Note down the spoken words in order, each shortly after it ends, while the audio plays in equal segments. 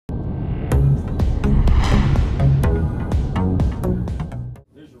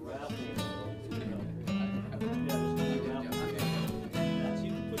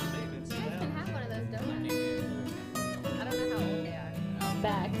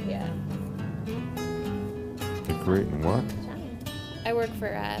Yeah. Creating what? I work for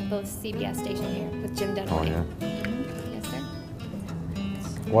the CBS station here with Jim Dunaway. Oh, yeah. Yes, sir.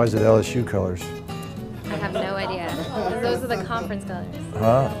 Why is it LSU colors? I have no idea. Those are the conference colors.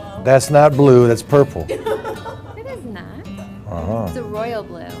 Huh? That's not blue, that's purple. It is not. Uh-huh. It's a royal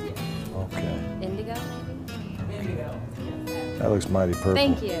blue. Okay. Indigo, maybe? That looks mighty purple.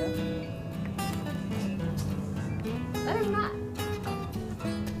 Thank you. That is not.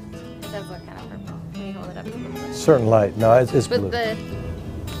 It does look kind of purple when you hold it up to the light. Certain light. No, it's But blue. So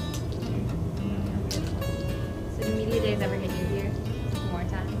do media days ever hit you here more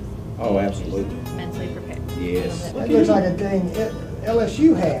times? Oh, absolutely. Mentally prepared. Yes. That looks like a thing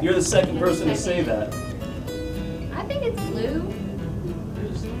LSU hat. You're the second person to say that. I think it's blue.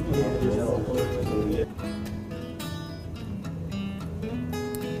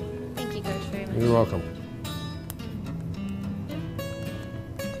 Thank you, Coach, very much. You're welcome.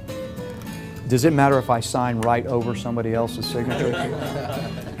 Does it matter if I sign right over somebody else's signature?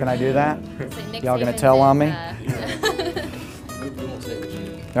 Can I do that? So Nick Y'all gonna Saban tell on says, me?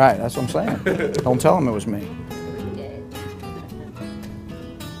 All right, that's what I'm saying. Don't tell them it was me. We did.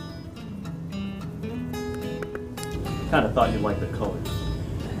 Kind of thought you liked the color.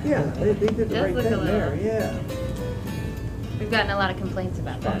 Yeah, they did the Does right look a thing there, little- yeah. We've gotten a lot of complaints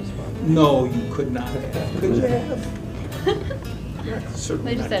about that. No, you could not have. Could you have?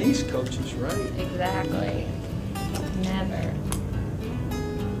 Certainly They just not said- these coaches, right? Exactly. Never.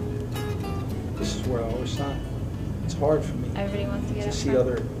 This is where I always sign. It's hard for me Everybody wants to get to up see front.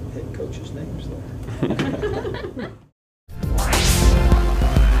 other head coaches' names there.